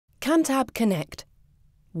CANTAB Connect,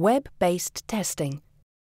 web-based testing.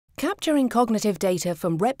 Capturing cognitive data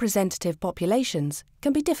from representative populations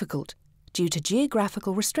can be difficult due to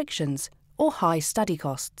geographical restrictions or high study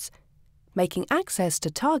costs, making access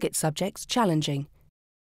to target subjects challenging.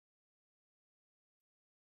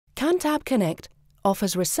 CANTAB Connect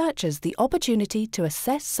offers researchers the opportunity to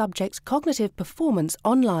assess subjects' cognitive performance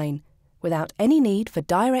online without any need for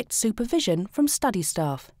direct supervision from study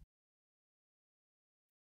staff.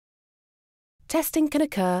 Testing can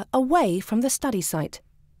occur away from the study site,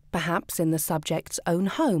 perhaps in the subject's own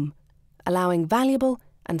home, allowing valuable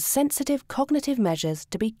and sensitive cognitive measures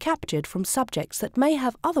to be captured from subjects that may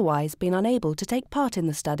have otherwise been unable to take part in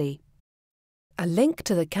the study. A link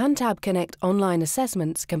to the CANTAB Connect online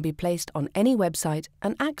assessments can be placed on any website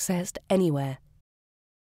and accessed anywhere.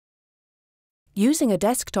 Using a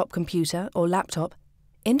desktop computer or laptop,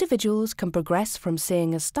 individuals can progress from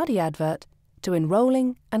seeing a study advert to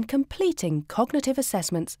enrolling and completing cognitive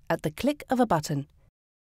assessments at the click of a button.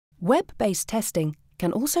 Web-based testing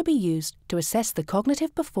can also be used to assess the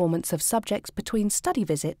cognitive performance of subjects between study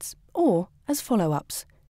visits or as follow-ups.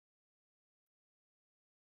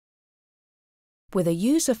 With a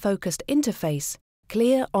user-focused interface,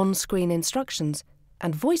 clear on-screen instructions,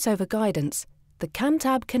 and voice-over guidance, the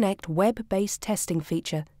CANTAB Connect web-based testing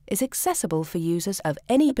feature is accessible for users of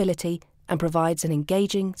any ability and provides an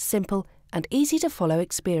engaging, simple, and easy-to-follow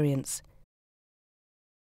experience.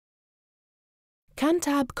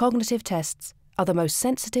 CANTAB cognitive tests are the most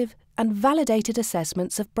sensitive and validated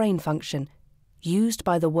assessments of brain function, used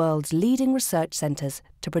by the world's leading research centres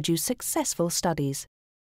to produce successful studies.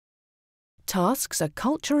 Tasks are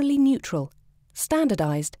culturally neutral,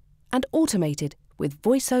 standardised, and automated with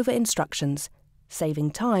voice-over instructions,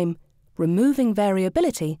 saving time, removing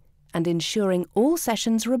variability, and ensuring all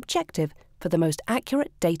sessions are objective for the most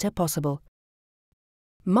accurate data possible.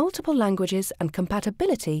 Multiple languages and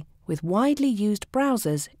compatibility with widely used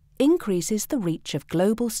browsers increases the reach of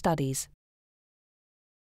global studies.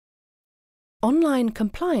 Online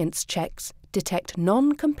compliance checks detect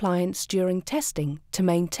non-compliance during testing to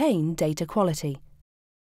maintain data quality.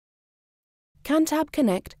 CANTAB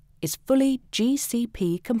Connect is fully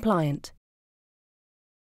GCP compliant.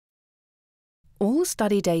 All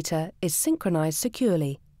study data is synchronized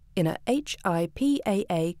securely in a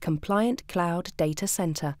HIPAA-compliant cloud data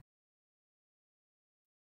center.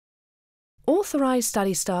 Authorized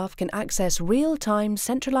study staff can access real-time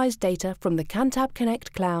centralized data from the CANTAB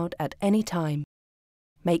Connect cloud at any time.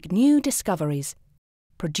 Make new discoveries.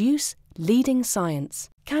 Produce leading science.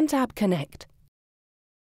 CANTAB Connect.